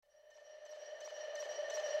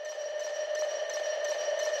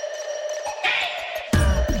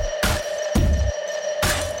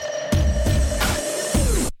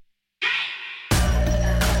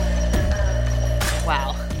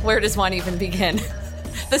where does one even begin?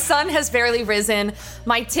 The sun has barely risen.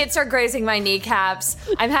 My tits are grazing my kneecaps.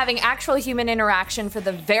 I'm having actual human interaction for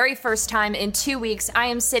the very first time in 2 weeks. I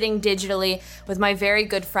am sitting digitally with my very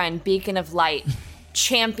good friend, Beacon of Light,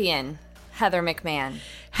 champion, Heather McMahan.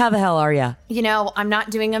 How the hell are you? You know, I'm not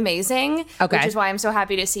doing amazing, okay. Which is why I'm so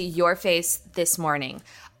happy to see your face this morning.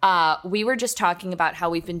 We were just talking about how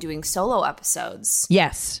we've been doing solo episodes.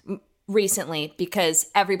 Yes. Recently,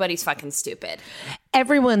 because everybody's fucking stupid.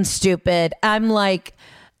 Everyone's stupid. I'm like,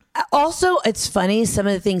 also, it's funny, some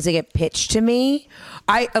of the things that get pitched to me.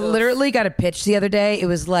 I literally got a pitch the other day. It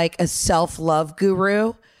was like a self-love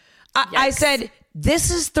guru. I said,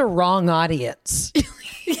 this is the wrong audience.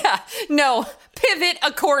 Yeah, no, pivot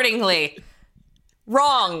accordingly.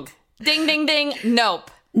 Wrong. Ding, ding, ding.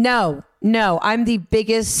 Nope. No, I'm the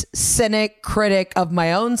biggest cynic critic of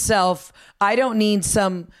my own self. I don't need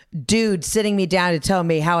some dude sitting me down to tell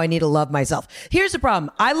me how I need to love myself. Here's the problem.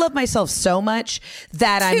 I love myself so much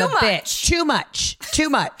that I'm a bitch. Too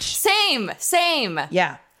much. Same.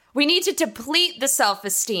 Yeah. We need to deplete the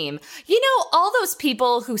self-esteem. You know, all those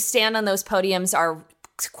people who stand on those podiums are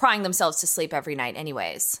crying themselves to sleep every night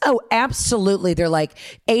anyways. Oh, absolutely. They're like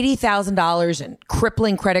 $80,000 in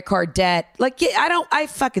crippling credit card debt. Like, I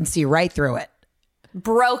fucking see right through it.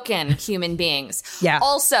 Broken human beings. Yeah.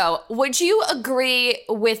 Also, would you agree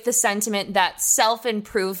with the sentiment that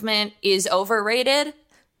self-improvement is overrated?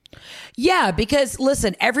 Yeah, because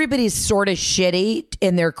listen, everybody's sort of shitty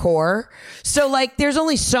in their core. So like, there's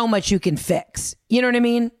only so much you can fix. You know what I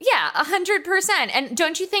mean? Yeah, 100%. And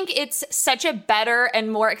don't you think it's such a better and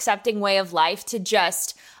more accepting way of life to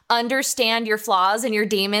just understand your flaws and your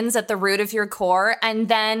demons at the root of your core and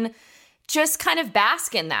then just kind of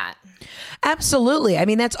bask in that? Absolutely. I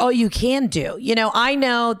mean, that's all you can do. You know, I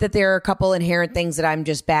know that there are a couple inherent things that I'm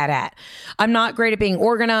just bad at. I'm not great at being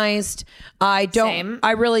organized. I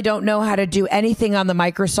really don't know how to do anything on the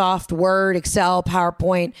Microsoft Word, Excel,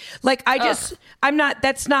 PowerPoint. Like I'm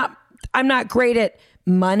not great at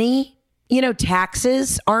money. You know,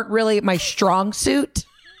 taxes aren't really my strong suit.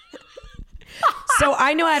 So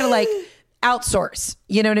I know how to like outsource,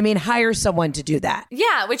 you know what I mean? Hire someone to do that.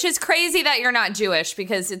 Yeah, which is crazy that you're not Jewish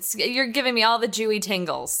because you're giving me all the Jewy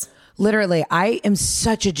tingles. Literally, I am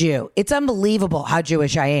such a Jew. It's unbelievable how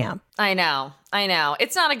Jewish I am. I know.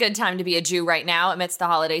 It's not a good time to be a Jew right now amidst the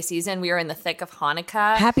holiday season. We are in the thick of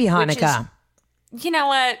Hanukkah. Happy Hanukkah. You know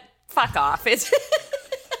what? Fuck off. It's...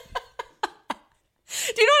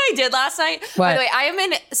 Do you know what I did last night? What? By the way, I am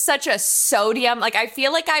in such a sodium. Like, I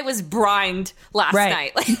feel like I was brined last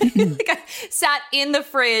night. Like I sat in the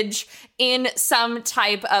fridge in some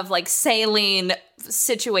type of like saline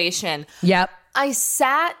situation. Yep. I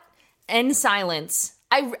sat in silence.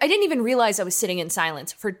 I didn't even realize I was sitting in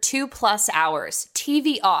silence for 2+ hours.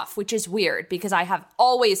 TV off, which is weird because I have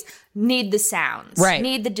always need the sounds,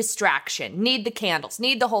 need the distraction, need the candles,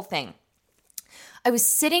 need the whole thing. I was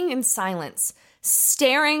sitting in silence,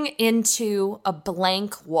 staring into a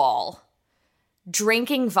blank wall,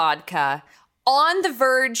 drinking vodka, on the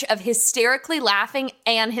verge of hysterically laughing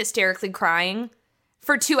and hysterically crying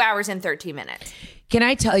for 2 hours and 13 minutes. Can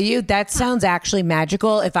I tell you, that sounds actually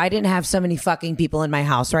magical. If I didn't have so many fucking people in my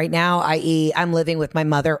house right now, i.e. I'm living with my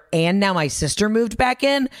mother and now my sister moved back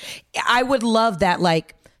in, I would love that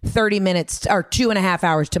like 30 minutes or 2.5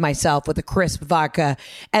 hours to myself with a crisp vodka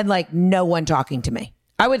and like no one talking to me.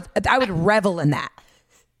 I would revel in that.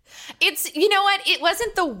 It's, you know what? It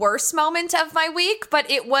wasn't the worst moment of my week, but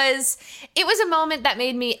it was a moment that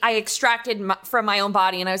made me, I extracted from my own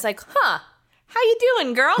body and I was like, how you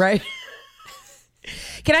doing, girl? Right.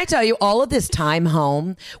 Can I tell you, all of this time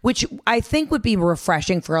home, which I think would be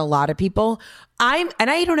refreshing for a lot of people. I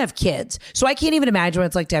don't have kids, so I can't even imagine what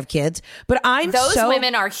it's like to have kids. But those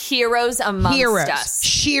women are heroes amongst us.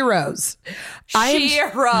 Heroes.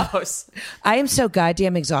 I am so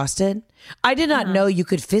goddamn exhausted. I did not know you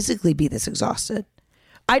could physically be this exhausted.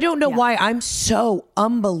 I don't know why I'm so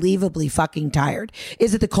unbelievably fucking tired.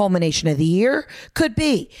 Is it the culmination of the year? Could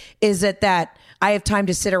be. Is it that I have time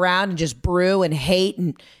to sit around and just brew and hate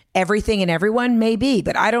and everything and everyone? Maybe,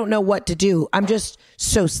 but I don't know what to do. I'm just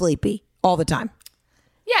so sleepy all the time.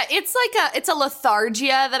 Yeah, it's a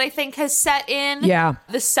lethargia that I think has set in. Yeah.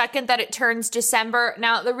 The second that it turns December.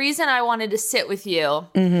 Now, the reason I wanted to sit with you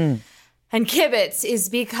and kibitz is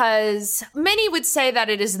because many would say that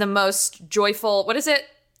it is the most joyful, what is it?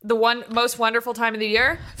 The most wonderful time of the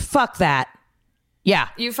year? Fuck that. Yeah.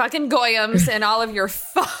 You fucking goyams and all of your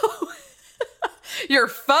your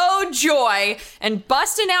faux joy and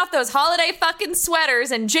busting out those holiday fucking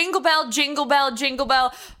sweaters and jingle bell, jingle bell, jingle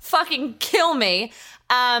bell, fucking kill me.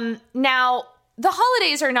 Now, the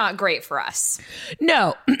holidays are not great for us.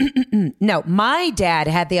 No, no. My dad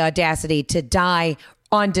had the audacity to die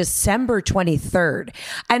on December 23rd.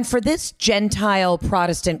 And for this Gentile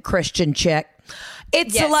Protestant Christian chick,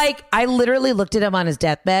 it's like, I literally looked at him on his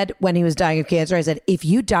deathbed when he was dying of cancer. I said, if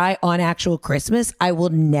you die on actual Christmas, I will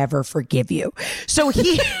never forgive you. So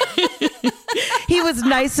he he was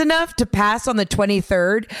nice enough to pass on the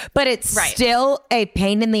 23rd, but it's still a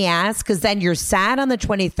pain in the ass because then you're sad on the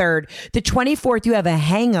 23rd. The 24th, you have a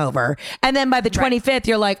hangover. And then by the 25th,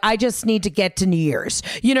 you're like, I just need to get to New Year's.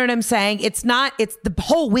 You know what I'm saying? It's the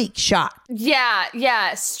whole week shot.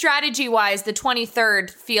 Yeah. Strategy wise, the 23rd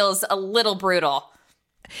feels a little brutal.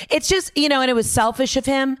 It's just, and it was selfish of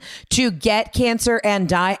him to get cancer and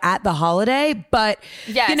die at the holiday. But,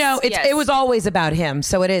 it was always about him.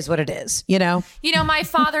 So it is what it is, my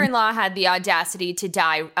father-in-law had the audacity to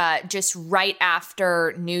die just right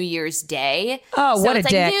after New Year's Day. Oh, so what a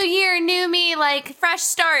dick. New year, new me, like fresh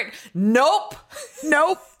start. Nope.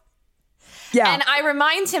 Yeah. And I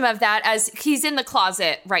remind him of that as he's in the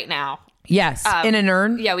closet right now. Yes. In an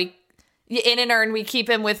urn. Yeah, in an urn, we keep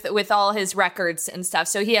him with all his records and stuff.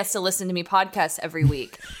 So he has to listen to me podcasts every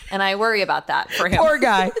week. And I worry about that for him.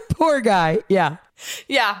 Poor guy. Yeah.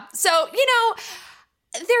 Yeah. So,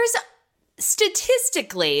 there's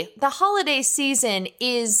statistically, the holiday season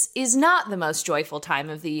is not the most joyful time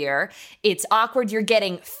of the year. It's awkward. You're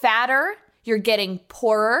getting fatter. You're getting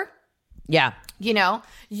poorer. Yeah.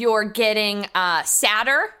 You're getting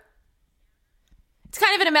sadder. It's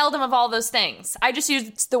kind of an amalgam of all those things. I just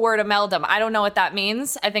used the word amalgam. I don't know what that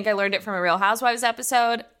means. I think I learned it from a Real Housewives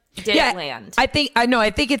episode. Didn't land. I think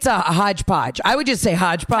it's a hodgepodge. I would just say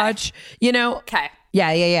hodgepodge, Okay.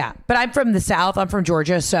 Yeah. But I'm from the South. I'm from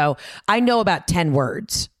Georgia. So I know about 10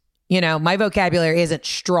 words. My vocabulary isn't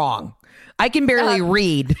strong. I can barely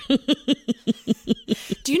read.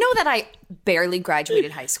 Do you know that I barely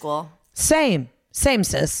graduated high school? Same,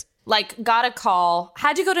 sis. Like, got a call,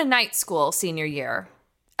 had to go to night school senior year.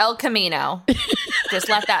 El Camino. Just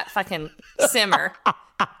let that fucking simmer.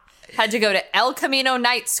 Had to go to El Camino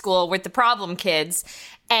night school with the problem kids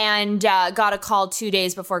and got a call 2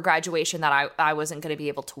 days before graduation that I wasn't going to be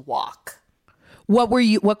able to walk.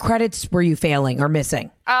 What credits were you failing or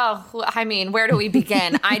missing? Oh, I mean, where do we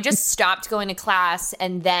begin? I just stopped going to class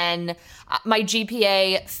and then my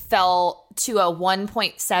GPA fell to a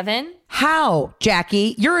 1.7. How,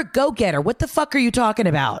 Jackie? You're a go-getter. What the fuck are you talking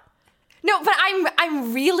about? No, but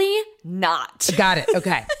I'm really not. Got it.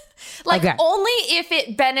 Okay. Only if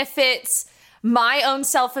it benefits my own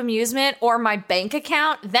self-amusement or my bank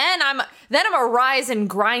account, then I'm a rise and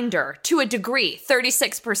grinder to a degree,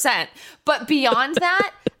 36%. But beyond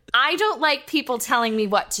that, I don't like people telling me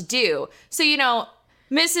what to do. So,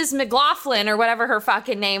 Mrs. McLaughlin or whatever her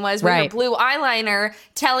fucking name was with her blue eyeliner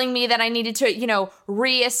telling me that I needed to,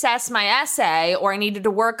 reassess my essay or I needed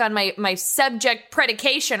to work on my subject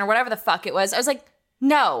predication or whatever the fuck it was. I was like,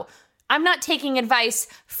 no, I'm not taking advice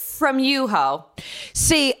from you, Ho.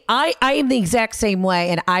 See, I am the exact same way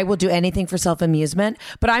and I will do anything for self-amusement,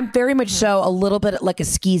 but I'm very much so a little bit like a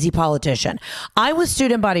skeezy politician. I was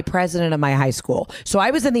student body president of my high school. So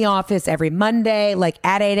I was in the office every Monday, like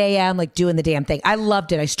at 8 a.m., like doing the damn thing. I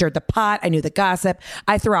loved it. I stirred the pot. I knew the gossip.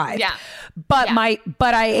 I thrived. Yeah. But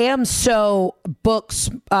I am so book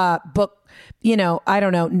I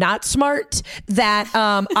don't know, not smart that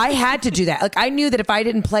I had to do that. Like I knew that if I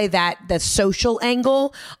didn't play the social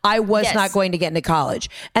angle, I was not going to get into college.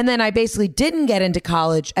 And then I basically didn't get into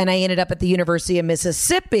college and I ended up at the University of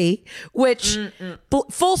Mississippi, which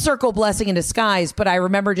full circle blessing in disguise. But I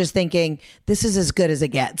remember just thinking, this is as good as it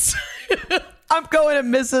gets. I'm going to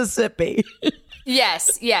Mississippi.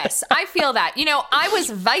 Yes. I feel that. I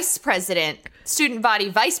was student body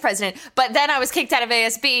vice president, but then I was kicked out of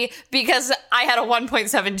ASB because I had a 1.7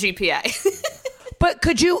 GPA. But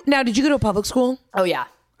did you go to a public school? Oh, yeah.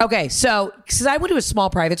 Okay, so because I went to a small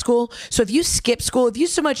private school, so if you skipped school, if you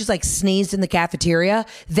so much as like sneezed in the cafeteria,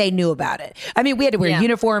 they knew about it. I mean, we had to wear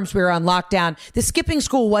uniforms, we were on lockdown. The skipping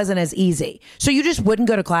school wasn't as easy. So you just wouldn't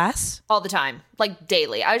go to class? All the time, like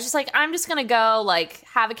daily. I was just like, I'm just going to go like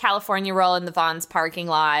have a California roll in the Vaughn's parking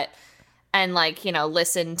lot and like,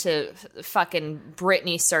 listen to fucking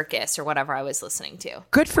Britney Circus or whatever I was listening to.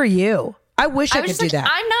 Good for you. I wish I could do that.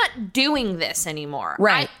 I'm not doing this anymore.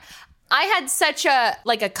 Right. I had such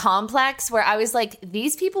a complex where I was like,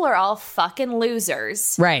 these people are all fucking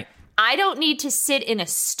losers. Right. I don't need to sit in a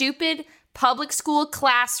stupid public school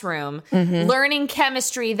classroom learning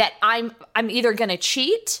chemistry that I'm either going to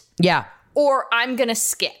cheat or I'm going to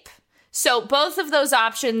skip. So both of those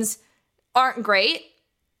options aren't great.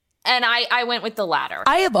 And I went with the latter.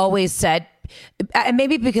 I have always said and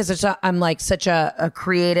maybe because I'm like such a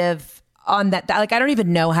creative on that, like I don't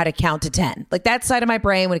even know how to count to 10. Like that side of my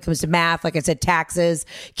brain when it comes to math, like I said, taxes,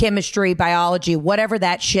 chemistry, biology, whatever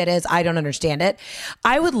that shit is, I don't understand it.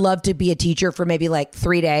 I would love to be a teacher for maybe like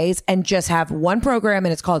 3 days and just have one program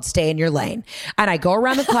and it's called Stay in Your Lane. And I go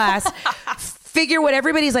around the class, figure what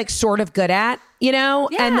everybody's like sort of good at, you know,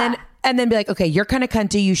 and then be like, okay, you're kind of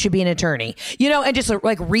cunty. You should be an attorney, you know, and just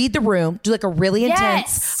like read the room, do like a really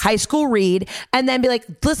intense high school read, and then be like,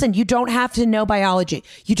 listen, you don't have to know biology.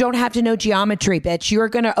 You don't have to know geometry, bitch. You're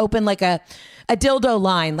going to open like a dildo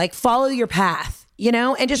line, like follow your path, you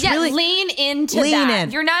know, and just really lean into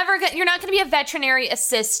that. You're not going to be a veterinary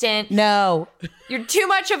assistant. No, you're too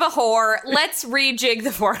much of a whore. Let's rejig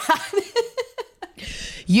the forehead.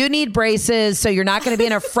 You need braces, so you're not going to be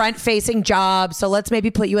in a front-facing job. So let's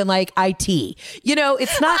maybe put you in like IT. You know,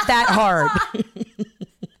 it's not that hard.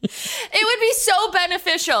 It would be so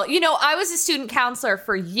beneficial. You know, I was a student counselor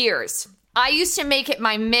for years. I used to make it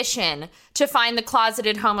my mission to find the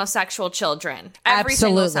closeted homosexual children every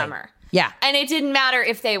single summer. Yeah. And it didn't matter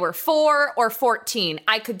if they were 4 or 14.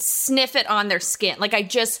 I could sniff it on their skin. Like I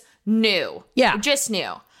just knew. Yeah. I just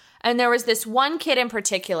knew. And there was this one kid in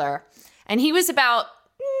particular, and he was about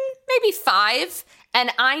maybe 5.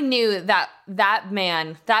 And I knew that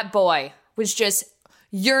man, that boy was just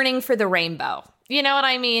yearning for the rainbow. You know what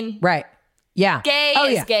I mean? Right. Yeah. Gay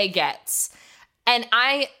as gay gets. And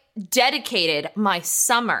I dedicated my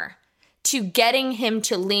summer to getting him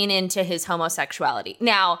to lean into his homosexuality.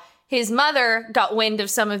 Now, his mother got wind of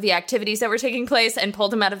some of the activities that were taking place and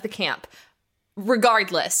pulled him out of the camp.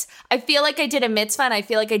 Regardless, I feel like I did a mitzvah, and I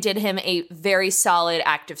feel like I did him a very solid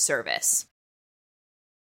act of service.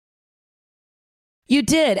 You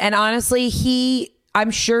did. And honestly, I'm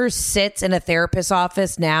sure sits in a therapist's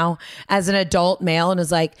office now as an adult male and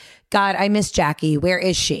is like, God, I miss Jackie. Where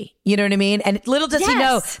is she? You know what I mean? And little does he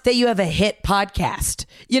know that you have a hit podcast.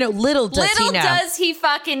 You know, little does he know. Little does he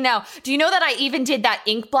fucking know. Do you know that I even did that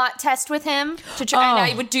ink blot test with him? And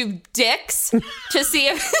I would do dicks to see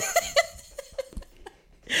if...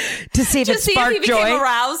 to see if it sparked if he joy. Became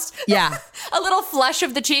aroused. Yeah. A little flush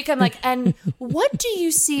of the cheek. I'm like, and what do you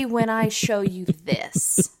see when I show you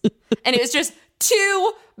this? And it was just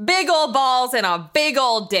 2 big old balls and a big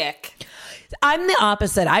old dick. I'm the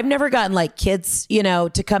opposite. I've never gotten like kids, you know,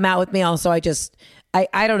 to come out with me. Also, I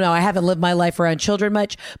don't know. I haven't lived my life around children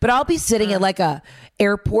much, but I'll be sitting at like a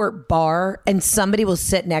airport bar and somebody will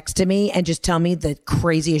sit next to me and just tell me the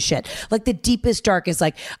craziest shit. Like the deepest, darkest,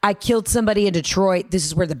 like I killed somebody in Detroit. This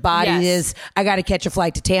is where the body is. I got to catch a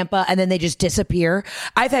flight to Tampa. And then they just disappear.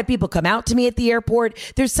 I've had people come out to me at the airport.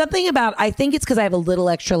 There's something about, I think it's because I have a little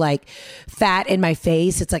extra like fat in my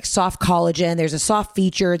face. It's like soft collagen. There's a soft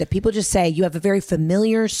feature that people just say, you have a very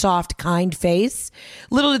familiar, soft, kind face.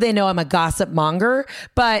 Little do they know I'm a gossip monger.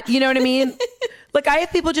 But you know what I mean? Like I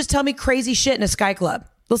have people just tell me crazy shit in a Sky Club.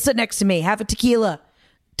 They'll sit next to me, have a tequila,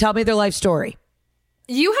 tell me their life story.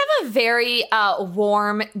 You have a very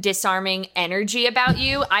warm, disarming energy about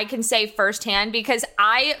you, I can say firsthand, because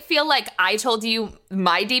I feel like I told you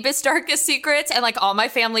my deepest, darkest secrets and like all my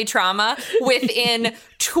family trauma within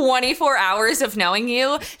 24 hours of knowing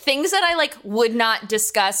you. Things that I like would not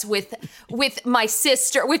discuss with my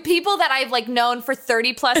sister, with people that I've like known for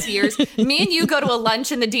 30 plus years. Me and you go to a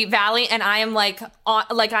lunch in the Deep Valley and I am like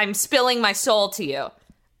I'm spilling my soul to you.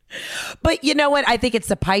 But you know what? I think it's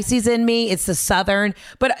the Pisces in me. It's the Southern.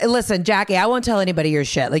 But listen, Jackie, I won't tell anybody your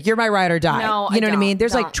shit. Like you're my ride or die. No, you know what I mean?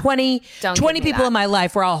 There's like 20 people in my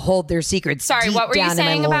life where I'll hold their secrets. Sorry, what were you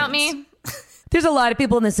saying about me? There's a lot of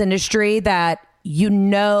people in this industry that you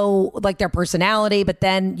know, like their personality, but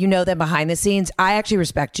then you know them behind the scenes. I actually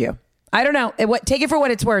respect you. I don't know. Take it for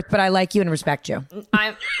what it's worth, but I like you and respect you.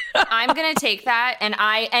 I'm gonna take that,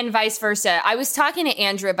 and vice versa. I was talking to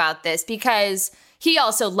Andrew about this because he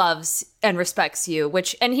also loves and respects you,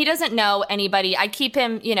 and he doesn't know anybody. I keep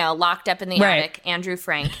him, locked up in the attic, Andrew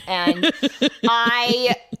Frank. And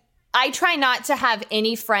I try not to have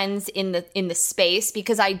any friends in the space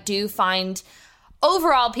because I do find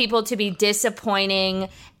overall people to be disappointing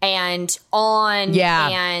and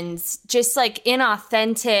and just like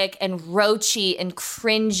inauthentic and roachy and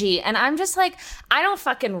cringy. And I'm just like, I don't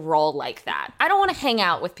fucking roll like that. I don't want to hang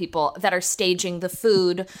out with people that are staging the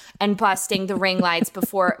food and busting the ring lights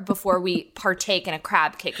before we partake in a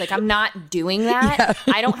crab cake. Like I'm not doing that.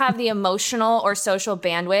 Yeah. I don't have the emotional or social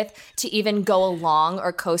bandwidth to even go along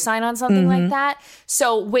or co-sign on something like that.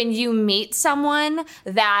 So when you meet someone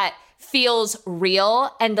that feels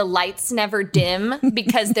real and the lights never dim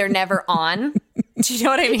because they're never on. Do you know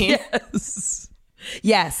what I mean?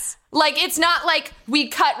 Yes. Like, it's not like we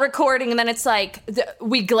cut recording and then it's like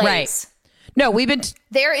we glaze. Right. No, we've been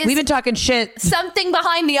talking shit. Something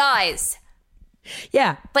behind the eyes.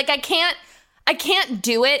 Yeah. Like I can't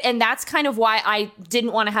do it. And that's kind of why I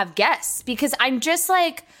didn't want to have guests, because I'm just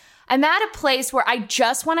like, I'm at a place where I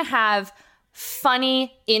just want to have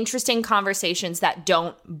funny, interesting conversations that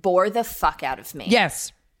don't bore the fuck out of me.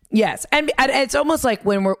 Yes. And it's almost like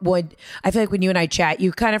when I feel like when you and I chat,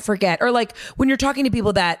 you kind of forget, or like when you're talking to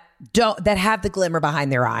people that have the glimmer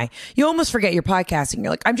behind their eye, you almost forget you're podcasting. You're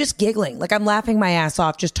like, I'm just giggling. Like I'm laughing my ass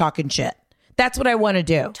off, just talking shit. That's what I want to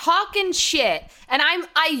do. Talking shit. And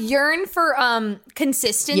I yearn for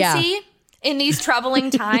consistency in these troubling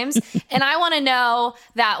times. And I want to know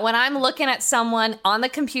that when I'm looking at someone on the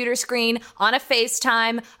computer screen, on a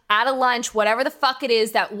FaceTime, at a lunch, whatever the fuck it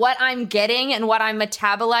is, that what I'm getting and what I'm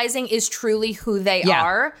metabolizing is truly who they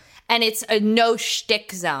are. And it's a no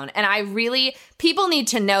shtick zone. And people need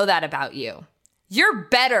to know that about you. You're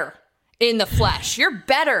better in the flesh. You're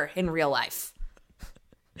better in real life.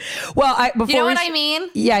 Well, you know what I mean?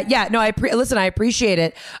 Yeah. No, listen, I appreciate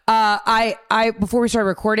it. Before we started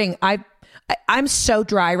recording, I'm so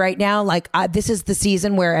dry right now. Like this is the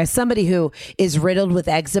season where, as somebody who is riddled with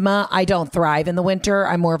eczema, I don't thrive in the winter.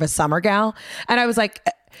 I'm more of a summer gal. And I was like,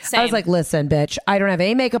 listen, bitch, I don't have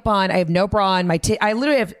any makeup on. I have no bra on. I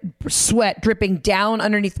literally have sweat dripping down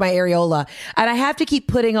underneath my areola. And I have to keep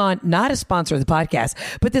putting on, not a sponsor of the podcast,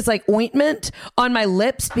 but this like ointment on my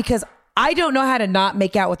lips because I don't know how to not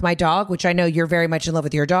make out with my dog, which I know you're very much in love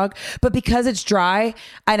with your dog, but because it's dry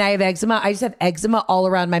and I have eczema, I just have eczema all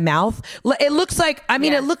around my mouth. It looks like, I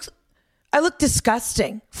look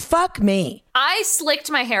disgusting. Fuck me. I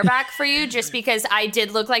slicked my hair back for you just because I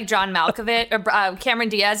did look like John Malkovich, or Cameron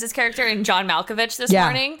Diaz's character in John Malkovich this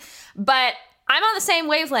morning. But I'm on the same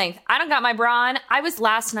wavelength. I don't got my bra on. I was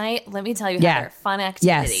last night, let me tell you, Heather, fun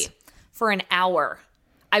activity. Yes. For an hour,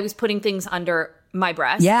 I was putting things under my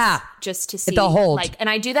breasts. Yeah. Just to see. The hold. And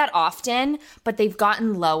I do that often, but they've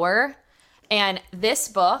gotten lower. And this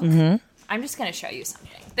book, I'm just going to show you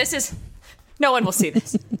something. No one will see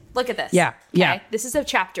this. Look at this. Yeah. Yeah. Okay? This is a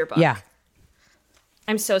chapter book. Yeah.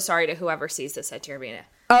 I'm so sorry to whoever sees this at Turbina.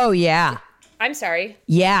 Oh, yeah. I'm sorry.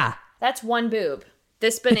 Yeah. That's one boob.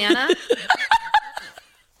 This banana.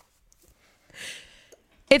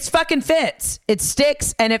 It's fucking fits. It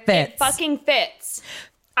sticks and it fits. It fucking fits.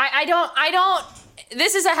 I don't.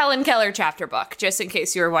 This is a Helen Keller chapter book, just in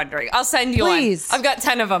case you were wondering. I'll send you one. I've got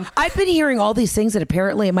 10 of them. I've been hearing all these things that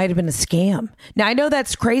apparently it might have been a scam. Now, I know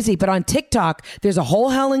that's crazy, but on TikTok, there's a whole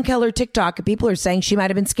Helen Keller TikTok, and people are saying she might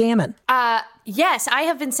have been scamming. Yes, I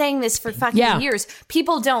have been saying this for fucking years.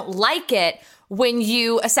 People don't like it when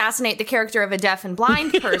you assassinate the character of a deaf and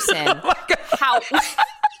blind person. Oh my God. How...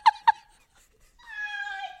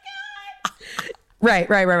 Right.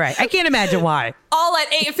 I can't imagine why. All at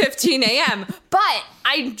 8:15 a.m. But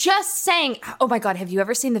I'm just saying, oh my God, have you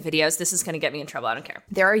ever seen the videos? This is going to get me in trouble. I don't care.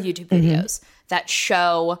 There are YouTube videos that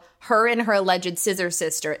show her and her alleged scissor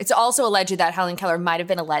sister. It's also alleged that Helen Keller might have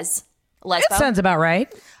been a lesbo. That sounds about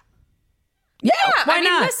right. Yeah, why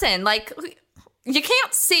not? Listen, like... You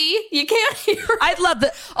can't see. You can't hear. I'd love the...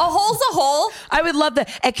 A hole's a hole. I would love that.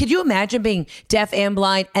 And could you imagine being deaf and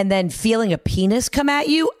blind and then feeling a penis come at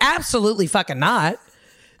you? Absolutely fucking not.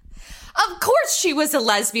 Of course she was a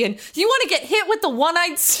lesbian. You want to get hit with the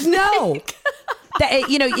one-eyed snake? No.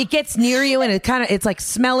 It gets near you and it's like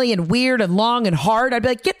smelly and weird and long and hard. I'd be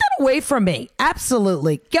like, get that away from me.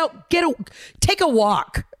 Absolutely. Take a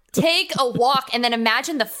walk. Take a walk and then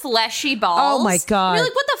imagine the fleshy balls. Oh my God. You're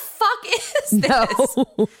like, what the fuck is this?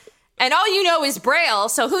 No. And all you know is Braille,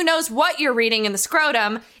 so who knows what you're reading in the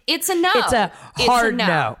scrotum. It's a no. It's a hard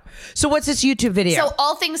no. So what's this YouTube video? So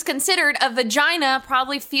all things considered, a vagina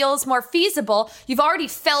probably feels more feasible. You've already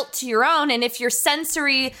felt to your own, and if your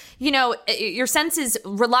sensory, your senses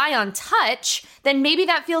rely on touch, then maybe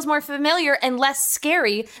that feels more familiar and less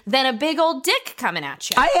scary than a big old dick coming at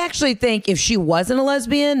you. I actually think if she wasn't a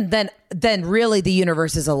lesbian, then really the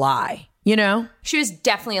universe is a lie. She was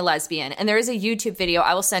definitely a lesbian. And there is a YouTube video,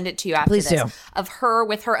 I will send it to you after Please this, do. Of her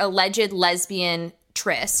with her alleged lesbian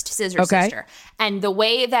tryst, scissor sister. And the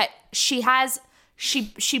way that she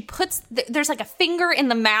puts, there's like a finger in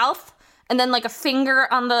the mouth and then like a finger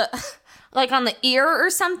on the, like on the ear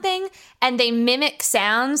or something. And they mimic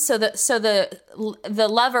sounds. So the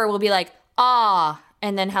lover will be like, ah.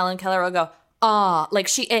 And then Helen Keller will go, ah.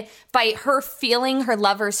 Like by her feeling her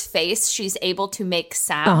lover's face, she's able to make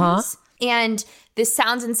sounds. And this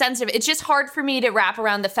sounds insensitive. It's just hard for me to wrap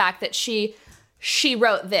around the fact that she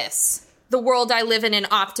wrote this. The World I Live in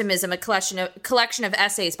Optimism, a collection of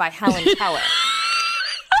essays by Helen Keller.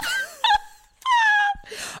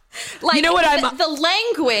 Like, you know what? The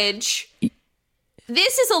language,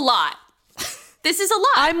 this is a lot. This is a lot.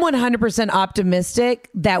 I'm 100% optimistic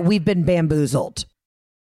that we've been bamboozled.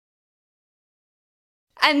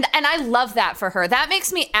 And I love that for her. That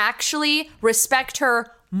makes me actually respect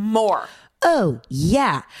her more. Oh,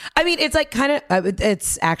 yeah. I mean, it's like kind of,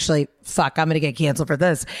 it's actually, fuck, I'm going to get canceled for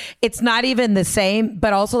this. It's not even the same,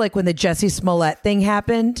 but also like when the Jussie Smollett thing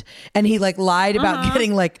happened and he like lied about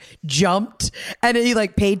getting like jumped and he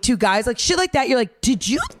like paid 2 guys, like shit like that. You're like, did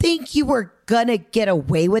you think you were going to get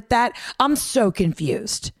away with that? I'm so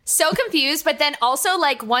confused. So confused. But then also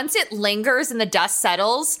like once it lingers and the dust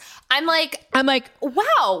settles, I'm like,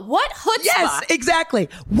 wow, what chutzpah. Yes, exactly.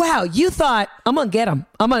 Wow, you thought, I'm going to get him.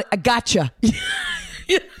 I gotcha.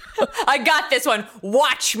 I got this one.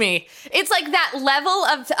 Watch me. It's like that level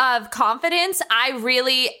of confidence.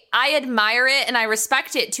 I admire it and I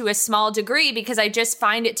respect it to a small degree because I just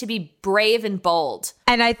find it to be brave and bold.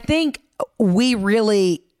 And I think we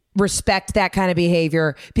really respect that kind of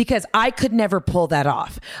behavior because I could never pull that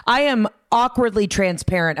off. I am awkwardly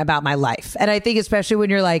transparent about my life. And I think especially when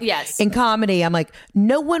you're like in comedy, I'm like,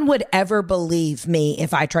 no one would ever believe me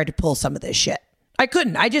if I tried to pull some of this shit. I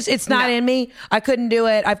couldn't. It's not in me. I couldn't do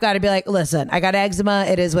it. I've got to be like, listen, I got eczema.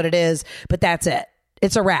 It is what it is. But that's it.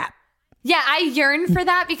 It's a wrap. Yeah, I yearn for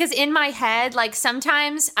that because in my head, like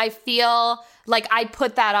sometimes I feel like I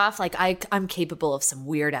put that off, like I'm capable of some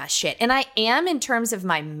weird ass shit. And I am in terms of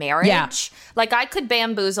my marriage. Yeah. Like I could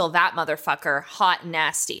bamboozle that motherfucker hot and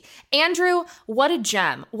nasty. Andrew, what a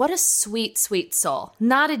gem. What a sweet, sweet soul.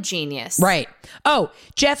 Not a genius. Right. Oh,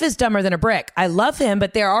 Jeff is dumber than a brick. I love him,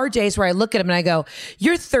 but there are days where I look at him and I go,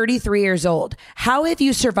 you're 33 years old. How have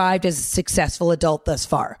you survived as a successful adult thus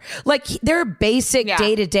far? Like there are basic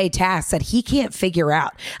day-to-day tasks that he can't figure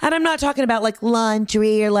out. And I'm not talking about like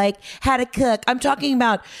laundry or like how to cook. I'm talking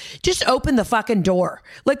about just open the fucking door.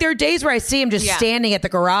 Like there are days where I see him just standing at the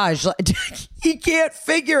garage. Like, he can't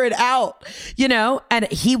figure it out, you know?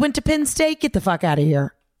 And he went to Penn State. Get the fuck out of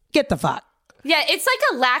here. Get the fuck. Yeah, it's like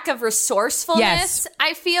a lack of resourcefulness,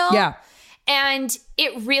 I feel. Yeah. And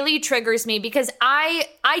it really triggers me because I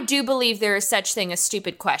do believe there is such thing as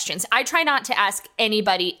stupid questions. I try not to ask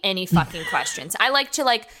anybody any fucking questions. I like to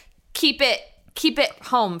like keep it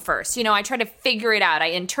home first. You know, I try to figure it out.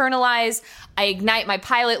 I internalize, I ignite my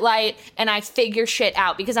pilot light, and I figure shit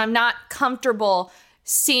out because I'm not comfortable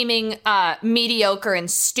seeming mediocre and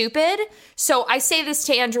stupid. So I say this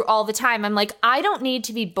to Andrew all the time. I'm like, I don't need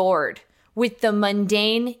to be bored with the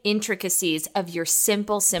mundane intricacies of your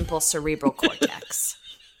simple cerebral cortex.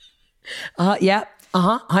 Yeah.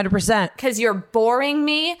 100%. Because you're boring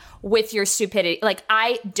me with your stupidity. Like,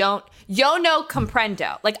 yo no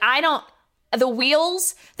comprendo. Like, the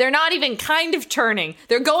wheels, they're not even kind of turning.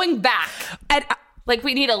 They're going back. And like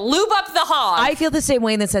we need to lube up the hog. I feel the same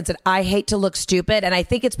way in the sense that I hate to look stupid. And I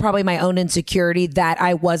think it's probably my own insecurity that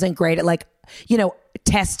I wasn't great at like, you know,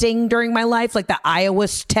 testing during my life. Like the Iowa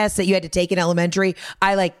test that you had to take in elementary.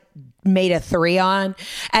 I like made a 3 on,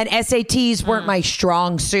 and SATs weren't my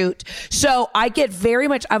strong suit. So I get very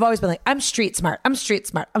much, I've always been like, I'm street smart. That's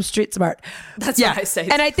what I say.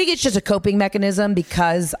 And I think it's just a coping mechanism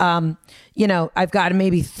because, you know, I've got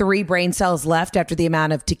maybe 3 brain cells left after the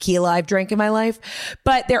amount of tequila I've drank in my life.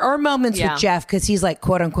 But there are moments with Jeff because he's like,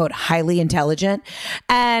 quote unquote, highly intelligent.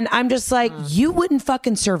 And I'm just like, you wouldn't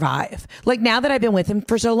fucking survive. Like now that I've been with him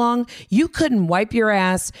for so long, you couldn't wipe your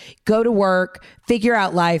ass, go to work, figure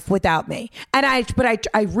out life without me. And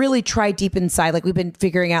I really try deep inside. Like we've been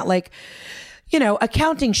figuring out like, you know,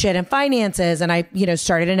 accounting shit and finances. And I, you know,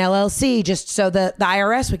 started an LLC just so the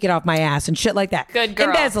IRS would get off my ass and shit like that. Good girl.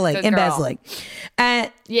 Embezzling.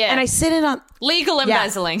 And I sit in on legal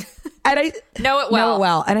embezzling. Yeah. And I know it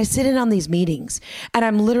well. And I sit in on these meetings and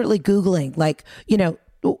I'm literally Googling like, you know,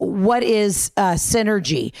 what is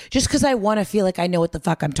synergy? Just because I want to feel like I know what the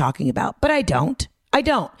fuck I'm talking about, but I don't.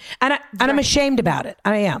 And I'm ashamed about it.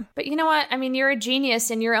 I am. But you know what? I mean, you're a genius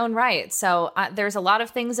in your own right. So there's a lot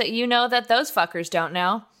of things that you know that those fuckers don't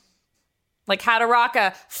know. Like how to rock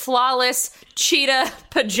a flawless cheetah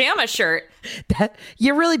pajama shirt.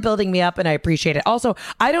 You're really building me up and I appreciate it. Also,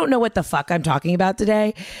 I don't know what the fuck I'm talking about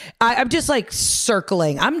today. I'm just like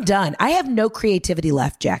circling. I'm done. I have no creativity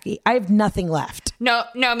left, Jackie. I have nothing left. No,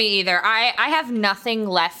 me either. I have nothing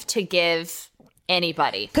left to give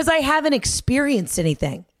anybody because I haven't experienced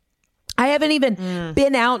anything. I haven't even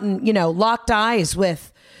been out and, you know, locked eyes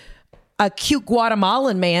with a cute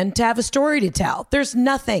Guatemalan man to have a story to tell. There's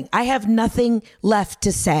nothing. I have nothing left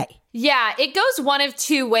to say. Yeah, it goes one of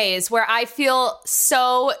two ways where I feel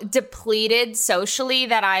so depleted socially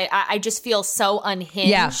that I just feel so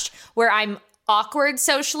unhinged where I'm awkward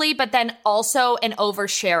socially, but then also an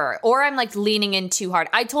oversharer, or I'm like leaning in too hard.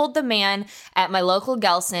 I told the man at my local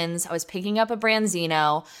Gelson's, I was picking up a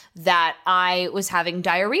Branzino, that I was having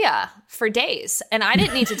diarrhea for days. And I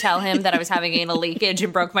didn't need to tell him that I was having anal leakage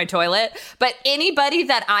and broke my toilet. But anybody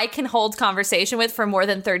that I can hold conversation with for more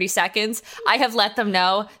than 30 seconds, I have let them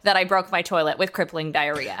know that I broke my toilet with crippling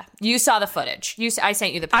diarrhea. You saw the footage. I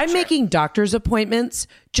sent you the picture. I'm making doctor's appointments.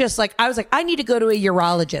 Just like, I was like, I need to go to a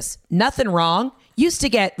urologist. Nothing wrong. Used to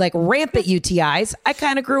get like rampant UTIs. I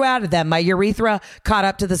kind of grew out of them. My urethra caught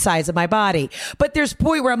up to the size of my body. But there's a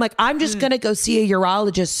point where I'm like, I'm just going to go see a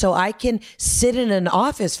urologist so I can sit in an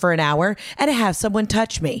office for an hour and have someone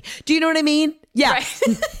touch me. Do you know what I mean? Yeah. Right.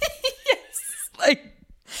 Yes. Like,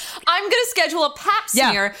 I'm going to schedule a pap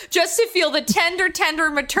smear just to feel the tender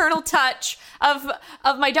maternal touch of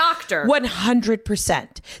my doctor.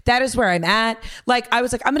 100%. That is where I'm at. Like, I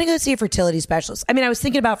was like, I'm going to go see a fertility specialist. I mean, I was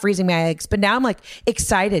thinking about freezing my eggs, but now I'm like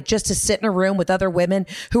excited just to sit in a room with other women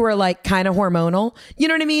who are like kind of hormonal. You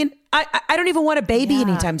know what I mean? I don't even want a baby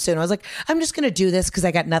anytime soon. I was like, I'm just going to do this because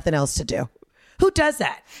I got nothing else to do. Who does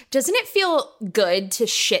that? Doesn't it feel good to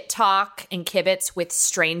shit talk and kibitz with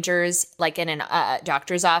strangers, like in a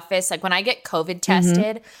doctor's office? Like when I get COVID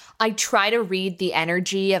tested, I try to read the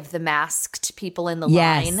energy of the masked people in the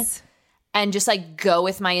line and just like go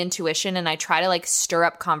with my intuition. And I try to like stir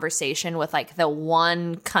up conversation with like the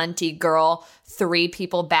one cunty girl 3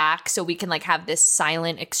 people back so we can like have this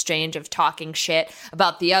silent exchange of talking shit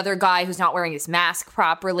about the other guy who's not wearing his mask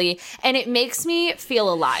properly. And it makes me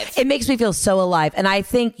feel alive. It makes me feel so alive. And I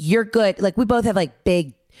think you're good. Like we both have like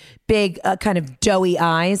big kind of doughy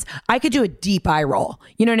eyes. I could do a deep eye roll.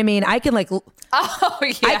 You know what I mean? I can like...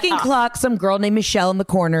 I can clock some girl named Michelle in the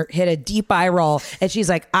corner, hit a deep eye roll, and she's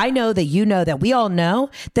like, I know that you know that we all know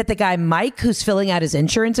that the guy Mike who's filling out his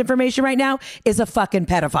insurance information right now is a fucking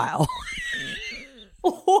pedophile.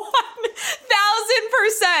 1000%.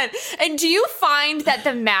 And do you find that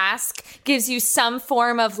the mask gives you some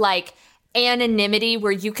form of like anonymity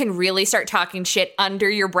where you can really start talking shit under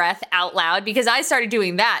your breath out loud? Because I started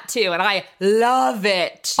doing that too, and I love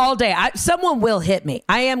it. All day. Someone will hit me.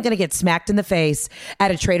 I am going to get smacked in the face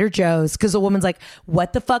at a Trader Joe's because the woman's like,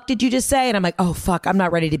 what the fuck did you just say? And I'm like, oh, fuck, I'm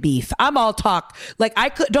not ready to beef. I'm all talk. Like,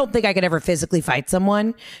 don't think I could ever physically fight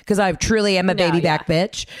someone because I truly am a baby back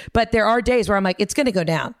bitch. But there are days where I'm like, it's going to go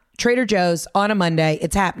down. Trader Joe's on a Monday.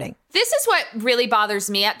 It's happening. This is what really bothers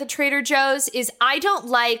me at the Trader Joe's is I don't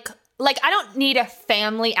I don't need a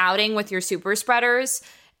family outing with your super spreaders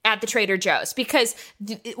at the Trader Joe's because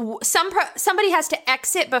somebody has to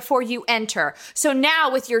exit before you enter. So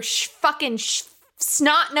now with your fucking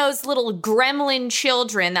snot-nosed little gremlin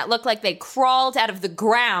children that look like they crawled out of the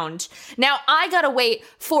ground, now I gotta wait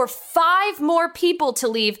for 5 more people to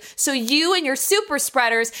leave so you and your super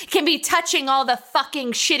spreaders can be touching all the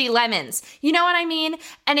fucking shitty lemons. You know what I mean?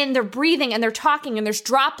 And then they're breathing and they're talking and there's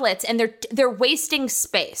droplets and they're wasting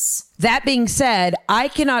space. That being said, I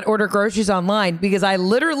cannot order groceries online because I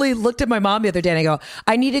literally looked at my mom the other day and I go,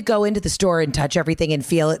 I need to go into the store and touch everything and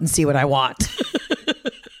feel it and see what I want.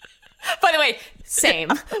 By the way, same.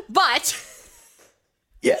 But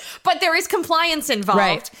there is compliance involved.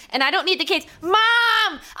 Right. And I don't need the kids. Mom, I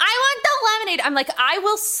want the lemonade. I'm like, I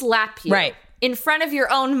will slap you. Right. In front of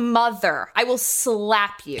your own mother. I will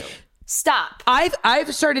slap you. Stop.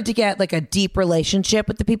 I've started to get like a deep relationship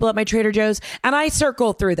with the people at my Trader Joe's, and I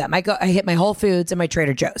circle through them. I hit my Whole Foods and my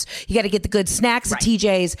Trader Joe's. You got to get the good snacks at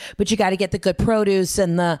TJ's, but you got to get the good produce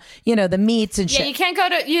and the meats and shit.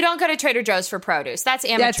 Yeah, you don't go to Trader Joe's for produce. That's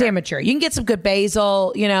amateur. That's amateur. You can get some good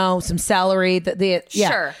basil, some celery.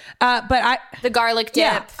 Sure. But the garlic dip.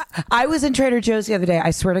 Yeah, I was in Trader Joe's the other day.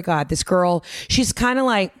 I swear to God, this girl, she's kind of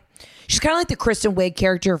like the Kristen Wiig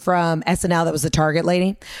character from SNL that was the Target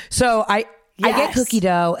lady. So I get cookie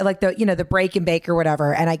dough, like the break and bake or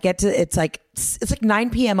whatever. And I get to, it's like 9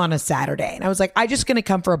 p.m. on a Saturday. And I was like, I'm just going to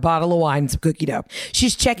come for a bottle of wine and some cookie dough.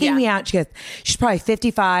 She's checking me out. She goes, she's probably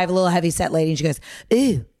 55, a little heavy set lady. And she goes,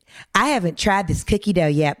 ooh, I haven't tried this cookie dough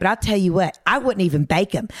yet, but I'll tell you what, I wouldn't even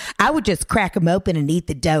bake them. I would just crack them open and eat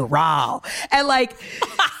the dough raw. And like,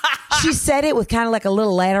 she said it with kind of like a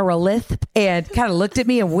little lateral lisp and kind of looked at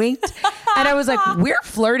me and winked. And I was like, we're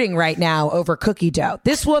flirting right now over cookie dough.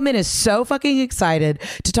 This woman is so fucking excited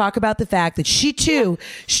to talk about the fact that she too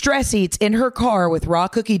stress eats in her car with raw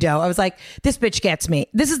cookie dough. I was like, this bitch gets me.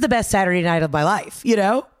 This is the best Saturday night of my life, You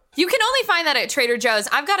can only find that at Trader Joe's.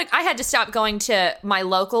 I had to stop going to my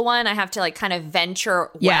local one. I have to like kind of venture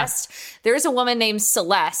west. There's a woman named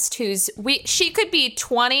Celeste she could be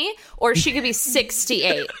 20 or she could be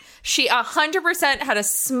 68. She 100% had a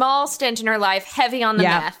small stint in her life, heavy on the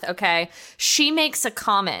meth, okay? She makes a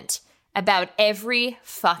comment about every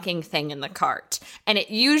fucking thing in the cart. And it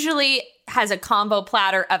usually has a combo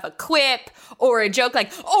platter of a quip or a joke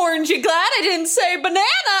like, "Orange, you glad I didn't say banana?"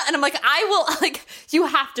 And I'm like, I will, like, you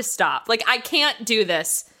have to stop. Like, I can't do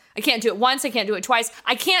this. I can't do it once. I can't do it twice.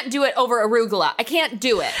 I can't do it over arugula. I can't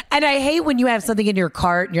do it. And I hate when you have something in your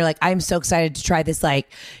cart and you're like, I'm so excited to try this,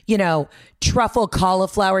 like, truffle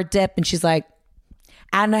cauliflower dip. And she's like,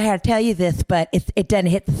 I don't know how to tell you this, but it doesn't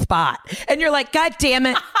hit the spot. And you're like, God damn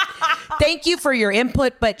it. Thank you for your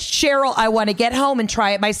input, but Cheryl, I want to get home and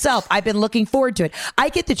try it myself. I've been looking forward to it. I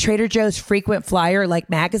get the Trader Joe's frequent flyer, like,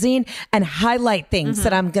 magazine, and highlight things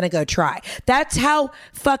that I'm going to go try. That's how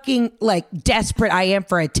fucking, like, desperate I am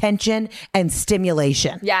for attention and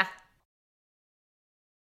stimulation. Yeah.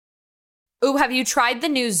 Ooh, have you tried the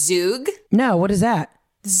new Zoog? No, what is that?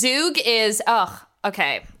 Zoog is,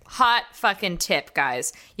 okay. Hot fucking tip,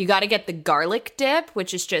 guys. You got to get the garlic dip,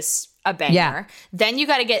 which is just a banger. Yeah. Then you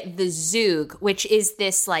got to get the Zoog, which is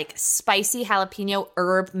this like spicy jalapeno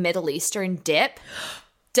herb Middle Eastern dip.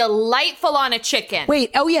 Delightful on a chicken.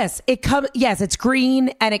 Wait, oh yes, it's green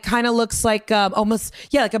and it kind of looks like almost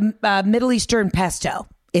like a Middle Eastern pesto,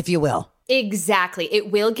 if you will. Exactly.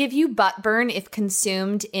 It will give you butt burn if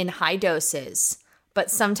consumed in high doses,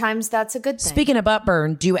 but sometimes that's a good thing. Speaking of butt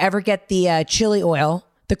burn, do you ever get the chili oil?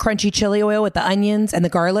 The crunchy chili oil with the onions and the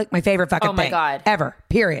garlic. My favorite fucking thing. Oh my God. Ever.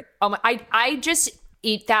 Period. Oh my, I just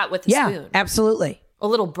eat that with a spoon. Yeah, absolutely. A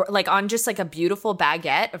little, like on just like a beautiful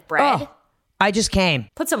baguette of bread. Oh, I just came.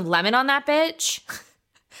 Put some lemon on that bitch.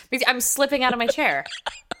 I'm slipping out of my chair.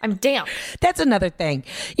 I'm damp. That's another thing.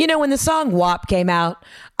 When the song WAP came out,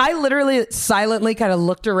 I literally silently kind of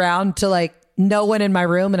looked around to like no one in my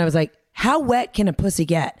room and I was like, how wet can a pussy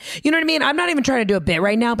get? You know what I mean? I'm not even trying to do a bit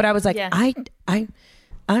right now, but I was like,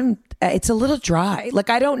 it's a little dry. Like,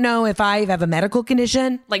 I don't know if I have a medical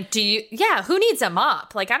condition. Like, who needs a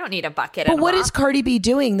mop? Like, I don't need a bucket. But what is Cardi B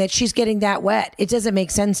doing that she's getting that wet? It doesn't make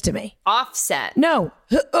sense to me. Offset. No.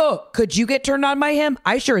 Oh, could you get turned on by him?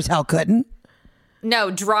 I sure as hell couldn't.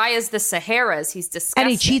 No, dry as the Saharas. He's disgusting. And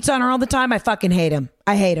he cheats on her all the time. I fucking hate him.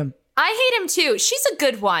 I hate him. I hate him too. She's a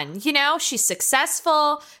good one. She's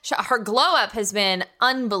successful. Her glow up has been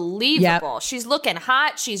unbelievable. Yep. She's looking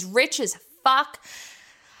hot. She's rich as fuck.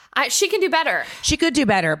 She can do better. She could do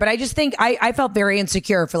better. But I just think I felt very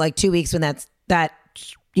insecure for like 2 weeks when that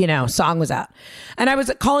song was out. And I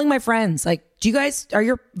was calling my friends like, are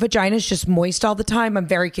your vaginas just moist all the time? I'm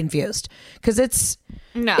very confused because it's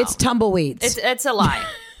tumbleweeds. It's a lie.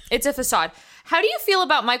 It's a facade. How do you feel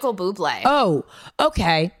about Michael Bublé? Oh,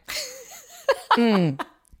 okay.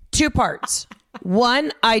 2 parts.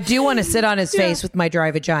 1, I do want to sit on his face with my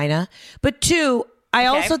dry vagina. But 2, I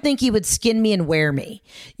also think he would skin me and wear me.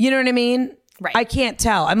 You know what I mean? Right. I can't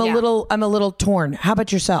tell. I'm a little torn. How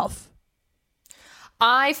about yourself?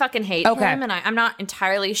 I fucking hate him, and I'm not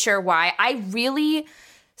entirely sure why.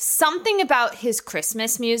 Something about his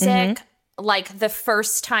Christmas music, like the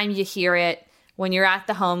first time you hear it when you're at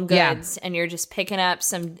the Home Goods and you're just picking up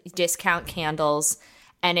some discount candles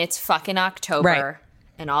and it's fucking October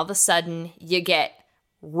and all of a sudden you get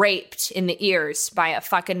raped in the ears by a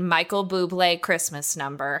fucking Michael Bublé Christmas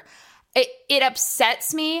number. It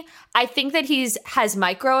upsets me. I think that has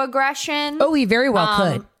microaggression. Oh, he very well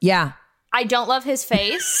could. Yeah. I don't love his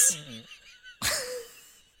face.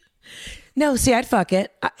 No, see, I'd fuck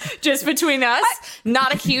it. Just between us,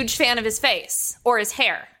 not a huge fan of his face or his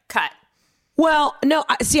hair cut. Well, no,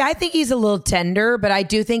 see, I think he's a little tender, but I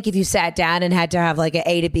do think if you sat down and had to have like an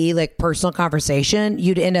A to B, like personal conversation,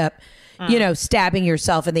 you'd end up, stabbing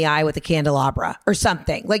yourself in the eye with a candelabra or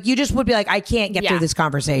something. Like you just would be like, I can't get through this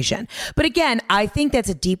conversation. But again, I think that's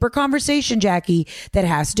a deeper conversation, Jackie, that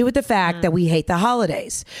has to do with the fact that we hate the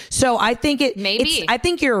holidays. So I think I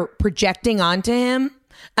think you're projecting onto him.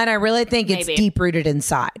 And I really think it's deep rooted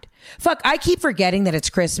inside. Fuck, I keep forgetting that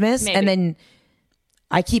it's Christmas and then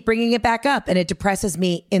I keep bringing it back up and it depresses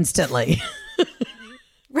me instantly.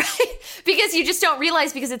 Right? Because you just don't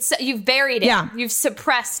realize because you've buried it. Yeah. You've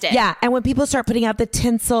suppressed it. Yeah. And when people start putting out the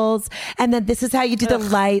tinsels and then this is how you do the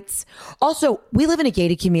lights. Also, we live in a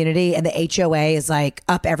gated community and the HOA is like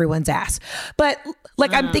up everyone's ass. But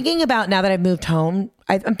like I'm thinking about now that I've moved home,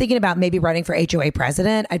 I'm thinking about maybe running for HOA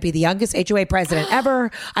president. I'd be the youngest HOA president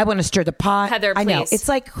ever. I want to stir the pot. Heather, please. I know. It's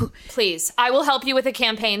like, please. I will help you with a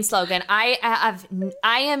campaign slogan. I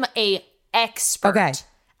am a expert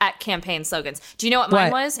at campaign slogans. Do you know what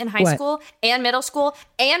mine was in high school and middle school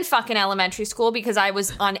and fucking elementary school? Because I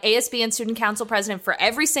was on ASB and student council president for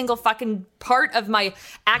every single fucking part of my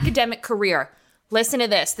academic career. Listen to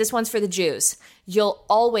this. This one's for the Jews. You'll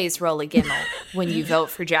always roll a gimmel when you vote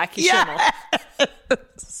for Jackie Schimmel.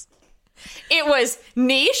 It was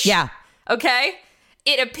niche. Yeah. Okay?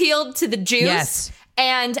 It appealed to the Jews. Yes.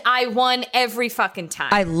 And I won every fucking time.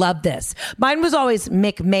 I love this. Mine was always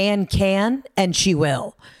McMahan can and she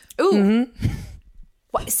will. Ooh.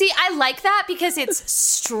 Mm-hmm. See, I like that because it's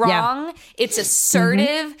strong, it's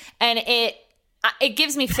assertive, and it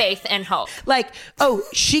gives me faith and hope. Like, oh,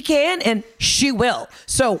 she can and she will.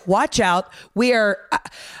 So watch out. We are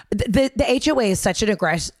the HOA is such an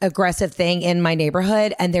aggressive thing in my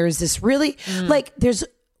neighborhood, and there's this really like there's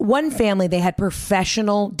one family, they had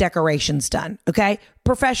professional decorations done. Okay.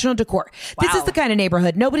 Professional decor. Wow. This is the kind of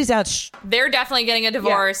neighborhood. Nobody's out. They're definitely getting a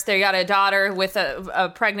divorce. Yeah. They got a daughter with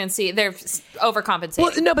a pregnancy. They're overcompensating.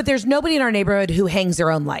 Well, no, but there's nobody in our neighborhood who hangs their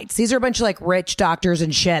own lights. These are a bunch of like rich doctors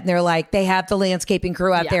and shit. And they're like, they have the landscaping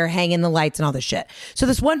crew out there hanging the lights and all this shit. So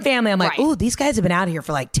this one family, I'm like, ooh, these guys have been out here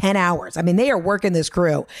for like 10 hours. I mean, they are working this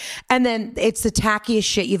crew. And then it's the tackiest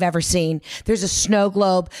shit you've ever seen. There's a snow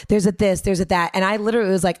globe. There's a this, there's a that. And I literally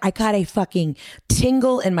was like, I got a fucking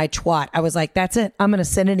tingle in my twat. I was like, that's it. I'm going to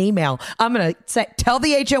send an email. I'm going to tell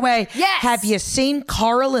the HOA, have you seen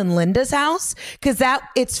Carl and Linda's house? Because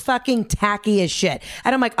it's fucking tacky as shit.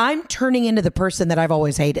 And I'm like, I'm turning into the person that I've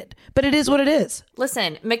always hated. But it is what it is.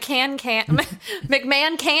 Listen, McMahan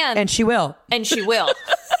can. And she will. And she will.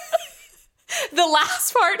 The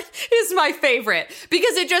last part is my favorite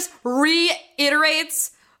because it just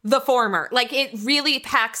reiterates the former. Like it really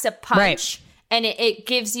packs a punch. Right. And it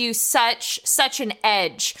gives you such an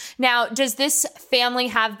edge. Now, does this family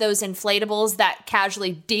have those inflatables that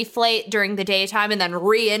casually deflate during the daytime and then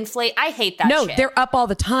reinflate? I hate that shit. No, they're up all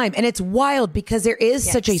the time. And it's wild because there is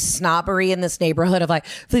such a snobbery in this neighborhood of like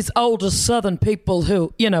these older Southern people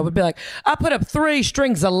who, would be like, I put up 3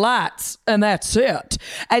 strings of lights and that's it.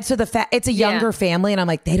 And so it's a younger family. And I'm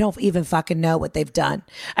like, they don't even fucking know what they've done.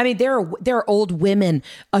 I mean, there are old women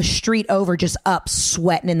a street over just up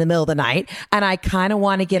sweating in the middle of the night. And I kind of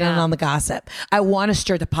want to get in on the gossip. I want to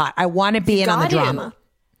stir the pot. I want to be in on the drama.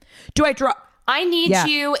 Do I draw? I need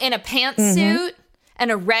you in a pantsuit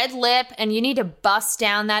and a red lip, and you need to bust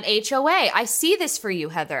down that HOA. I see this for you,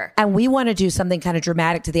 Heather. And we want to do something kind of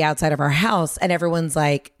dramatic to the outside of our house. And everyone's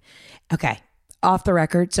like, okay, off the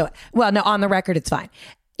record. So, well, no, on the record, it's fine.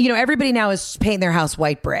 Everybody now is painting their house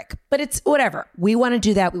white brick, but it's whatever. We want to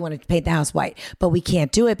do that. We want to paint the house white, but we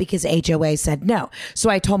can't do it because HOA said no. So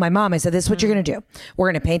I told my mom, I said, this is what you're going to do. We're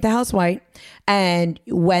going to paint the house white. And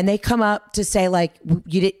when they come up to say like,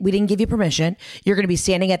 we didn't give you permission, you're going to be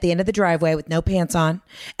standing at the end of the driveway with no pants on.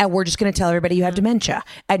 And we're just going to tell everybody you have dementia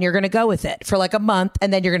and you're going to go with it for like a month.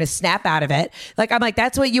 And then you're going to snap out of it. Like, I'm like,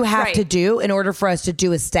 that's what you have to do in order for us to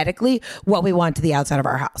do aesthetically what we want to the outside of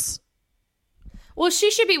our house. Well,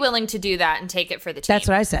 she should be willing to do that and take it for the team. That's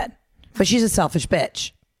what I said. But she's a selfish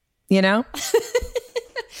bitch,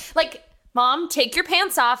 Like, Mom, take your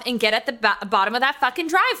pants off and get at the bottom of that fucking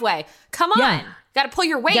driveway. Come on. Yeah. Got to pull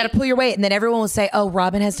your weight. And then everyone will say, oh,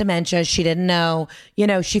 Robin has dementia. She didn't know.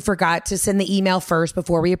 She forgot to send the email first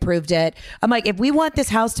before we approved it. I'm like, if we want this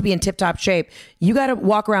house to be in tip-top shape, you got to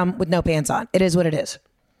walk around with no pants on. It is what it is.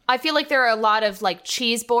 I feel like there are a lot of like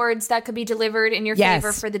cheese boards that could be delivered in your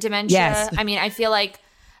favor for the dementia. Yes. I mean, I feel like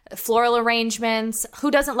floral arrangements.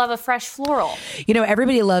 Who doesn't love a fresh floral?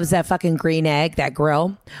 Everybody loves that fucking green egg, that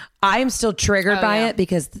grill. I am still triggered by it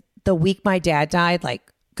because the week my dad died,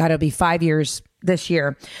 it'll be 5 years this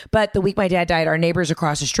year. But the week my dad died, our neighbors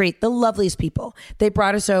across the street, the loveliest people, they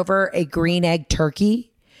brought us over a green egg turkey.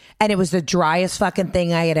 And it was the driest fucking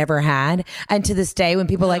thing I had ever had. And to this day, when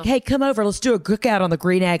people are like, hey, come over, let's do a cookout on the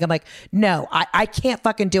green egg. I'm like, no, I can't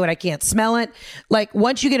fucking do it. I can't smell it. Like,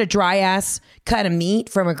 once you get a dry ass cut of meat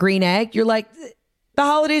from a green egg, you're like, the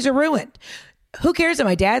holidays are ruined. Who cares that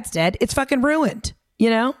my dad's dead? It's fucking ruined,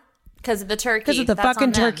 Because of the turkey. Because of the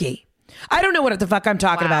fucking turkey. I don't know what the fuck I'm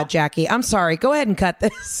talking about, Jackie. I'm sorry. Go ahead and cut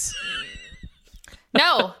this.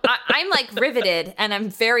 No, I'm like riveted and I'm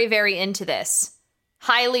very, very into this.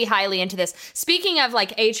 Highly, highly into this. Speaking of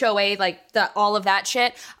like HOA, like all of that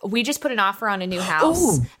shit, we just put an offer on a new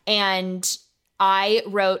house. Ooh. And I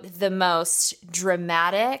wrote the most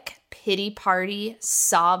dramatic pity party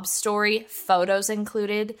sob story, photos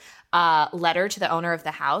included, letter to the owner of the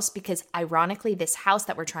house because ironically, this house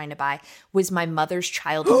that we're trying to buy was my mother's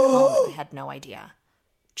childhood home. I had no idea.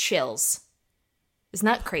 Chills. Isn't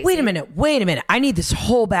that crazy? Wait a minute. I need this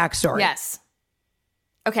whole backstory. Yes.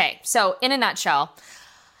 Okay, so in a nutshell,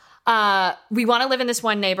 we want to live in this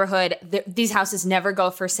one neighborhood. These houses never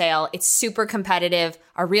go for sale. It's super competitive.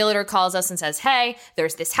 Our realtor calls us and says, hey,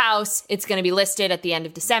 there's this house. It's going to be listed at the end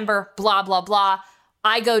of December, blah, blah, blah.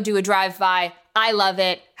 I go do a drive-by. I love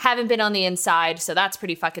it. Haven't been on the inside, so that's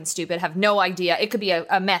pretty fucking stupid. Have no idea. It could be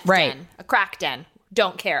a meth den, a crack den.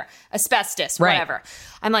 don't care. Asbestos, whatever.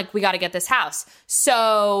 I'm like, we got to get this house.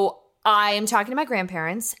 So I am talking to my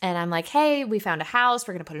grandparents and I'm like, hey, we found a house.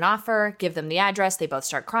 We're going to put an offer, give them the address. They both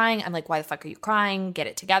start crying. I'm like, why the fuck are you crying? Get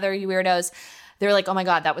it together, you weirdos. They're like, oh my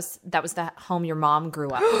God, that was the home your mom grew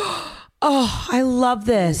up in. Oh, I love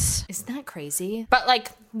this. Isn't that crazy? But like,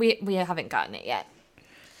 we haven't gotten it yet.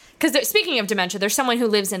 Because speaking of dementia, there's someone who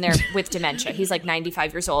lives in there with dementia. He's like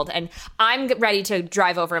 95 years old, and I'm ready to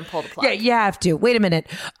drive over and pull the plug. Yeah, you have to. Wait a minute.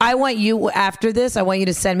 I want you, after this, I want you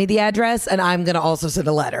to send me the address, and I'm going to also send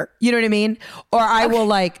a letter. You know what I mean? Or I will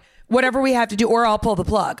like, whatever we have to do, or I'll pull the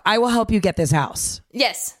plug. I will help you get this house.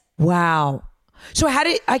 Yes. Wow. So how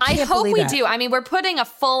did, I can't hope believe we that. do. I mean, we're putting a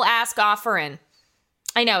full ask offer in.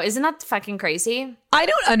 I know. Isn't that fucking crazy? I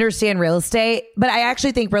don't understand real estate, but I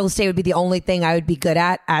actually think real estate would be the only thing I would be good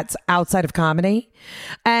at outside of comedy.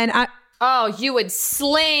 And you would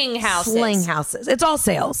sling houses. Sling houses. It's all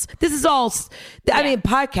sales. This is all, I mean,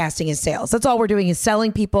 podcasting is sales. That's all we're doing is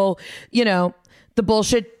selling people, the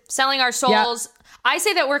bullshit. Selling our souls. Yep. I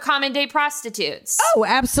say that we're common day prostitutes. Oh,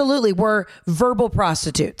 absolutely. We're verbal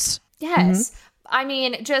prostitutes. Yes. Mm-hmm. I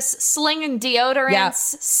mean, just slinging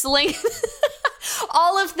deodorants, slinging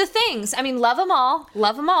all of the things. I mean, love them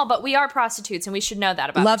all, but we are prostitutes and we should know that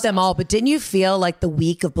about Love ourselves. them all, but didn't you feel like the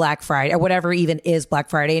week of Black Friday, or whatever even is Black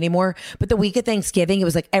Friday anymore, but the week of Thanksgiving, it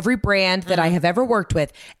was like every brand that I have ever worked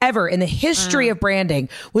with, ever in the history of branding,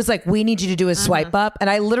 was like, we need you to do a swipe up. And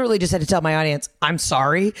I literally just had to tell my audience, I'm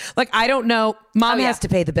sorry. Like, I don't know. Mom has to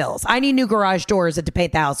pay the bills. I need new garage doors and to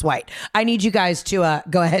paint the house white. I need you guys to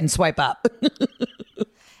go ahead and swipe up.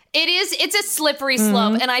 It's a slippery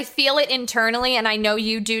slope, and I feel it internally, and I know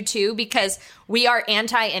you do too, because we are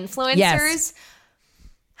anti-influencers. Yes.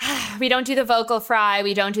 We don't do the vocal fry.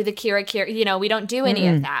 We don't do the Kira, we don't do any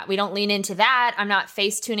of that. We don't lean into that. I'm not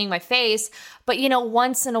face tuning my face. But,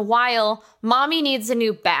 once in a while, mommy needs a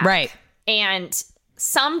new bag. Right. And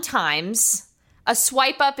sometimes a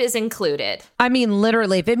swipe up is included. I mean,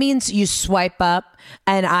 literally, if it means you swipe up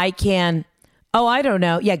and I can... Oh, I don't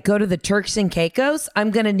know. Yeah, go to the Turks and Caicos. I'm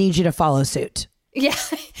going to need you to follow suit. Yeah.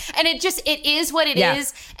 And it is what it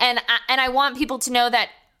is. And I want people to know that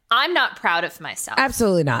I'm not proud of myself.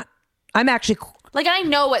 Absolutely not. I'm actually... Like, I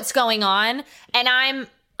know what's going on and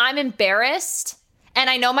I'm embarrassed. And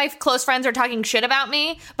I know my close friends are talking shit about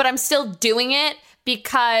me, but I'm still doing it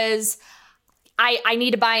because... I need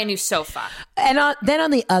to buy a new sofa. And then on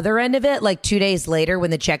the other end of it, like 2 days later when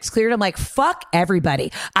the check's cleared, I'm like, fuck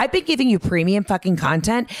everybody. I've been giving you premium fucking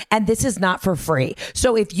content and this is not for free.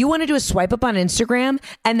 So if you want to do a swipe up on Instagram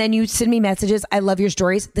and then you send me messages, I love your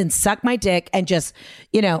stories, then suck my dick and just,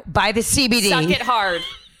 buy the CBD. Suck it hard.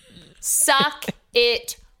 Suck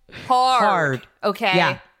it hard. Okay?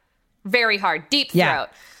 Yeah. Very hard. Deep throat. Yeah.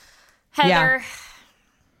 Heather...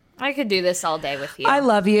 I could do this all day with you. I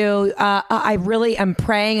love you. I'm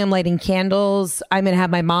praying. I'm lighting candles. I'm going to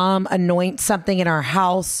have my mom anoint something in our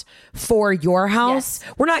house for your house.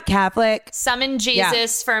 Yes. We're not Catholic. Summon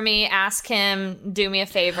Jesus for me. Ask him, do me a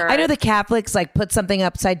favor. I know the Catholics like put something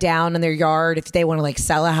upside down in their yard if they want to like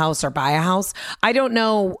sell a house or buy a house. I don't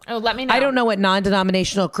know. Oh, let me know. I don't know what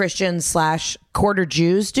non-denominational Christians / quarter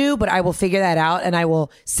Jews do, but I will figure that out and I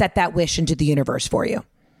will set that wish into the universe for you.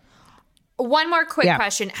 One more quick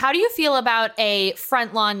question. How do you feel about a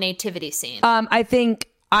front lawn nativity scene? I think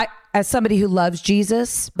as somebody who loves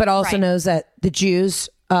Jesus, but also knows that the Jews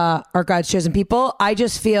are God's chosen people, I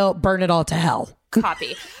just feel burn it all to hell.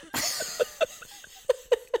 Copy.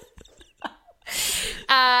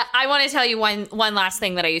 I want to tell you one last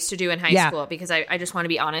thing that I used to do in high school, because I just want to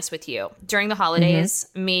be honest with you. During the holidays,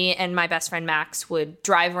 me and my best friend Max would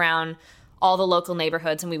drive around all the local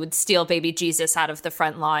neighborhoods and we would steal baby Jesus out of the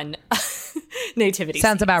front lawn nativity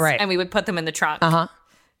Sounds scenes, about right. and we would put them in the trunk.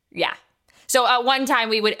 Yeah. So at one time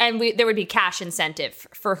there would be cash incentive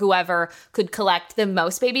for whoever could collect the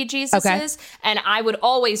most baby Jesuses. Okay. And I would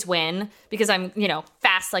always win because I'm,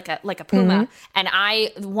 fast like a puma. And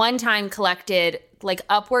I one time collected like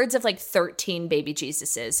upwards of like 13 baby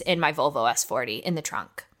Jesuses in my Volvo S40 in the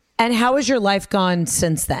trunk. And how has your life gone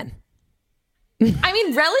since then? I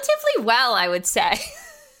mean, relatively well, I would say.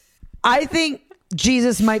 I think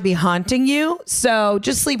Jesus might be haunting you, so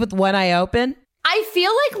just sleep with one eye open. I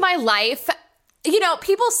feel like my life,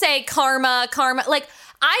 people say karma. Like,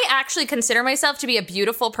 I actually consider myself to be a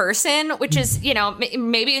beautiful person, which is,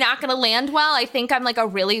 maybe not going to land well. I think I'm like a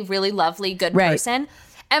really, really lovely, good person.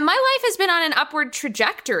 And my life has been on an upward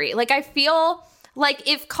trajectory. Like, I feel... like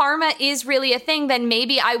if karma is really a thing, then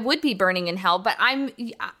maybe I would be burning in hell. But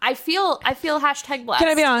I feel #blessed. Can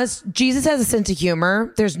I be honest? Jesus has a sense of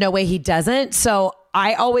humor. There's no way he doesn't. So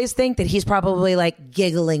I always think that he's probably like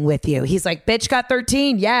giggling with you. He's like, bitch got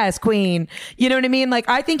 13. Yes, queen. You know what I mean? Like,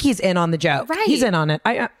 I think he's in on the joke. Right. He's in on it.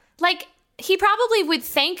 Like, he probably would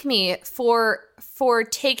thank me for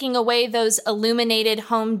taking away those illuminated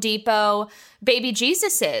Home Depot baby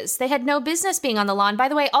Jesuses. They had no business being on the lawn. By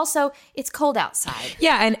the way, also, it's cold outside.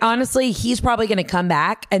 Yeah, and honestly, he's probably going to come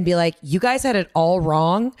back and be like, you guys had it all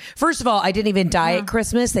wrong. First of all, I didn't even die at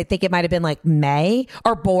Christmas. They think it might have been like May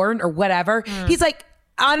or born or whatever. He's like,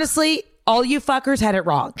 honestly, all you fuckers had it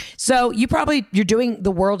wrong. So you're doing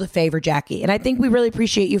the world a favor, Jackie. And I think we really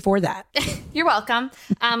appreciate you for that. You're welcome.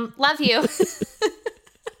 Love you.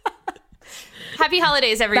 Happy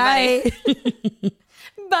holidays, everybody. Bye.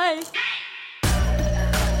 Bye.